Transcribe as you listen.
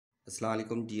Assalamu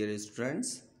alaikum dear students.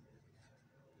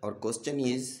 Our question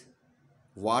is,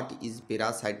 what is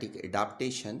parasitic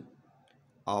adaptation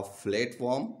of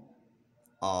flatworm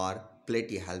or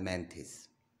platyhelminthes?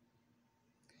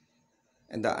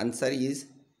 And the answer is,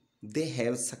 they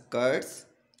have suckers,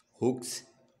 hooks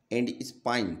and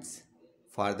spines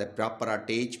for the proper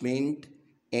attachment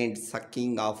and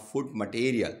sucking of food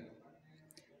material.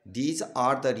 These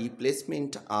are the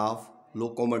replacement of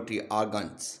locomotory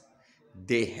organs.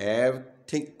 They have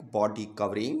thick body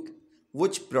covering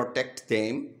which protect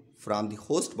them from the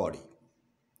host body.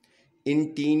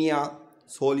 In Taenia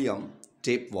solium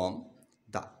tapeworm,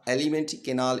 the alimentary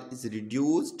canal is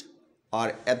reduced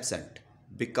or absent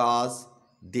because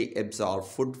they absorb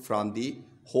food from the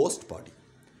host body.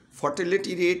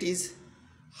 Fertility rate is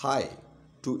high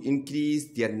to increase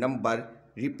their number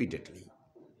repeatedly.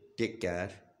 Take care.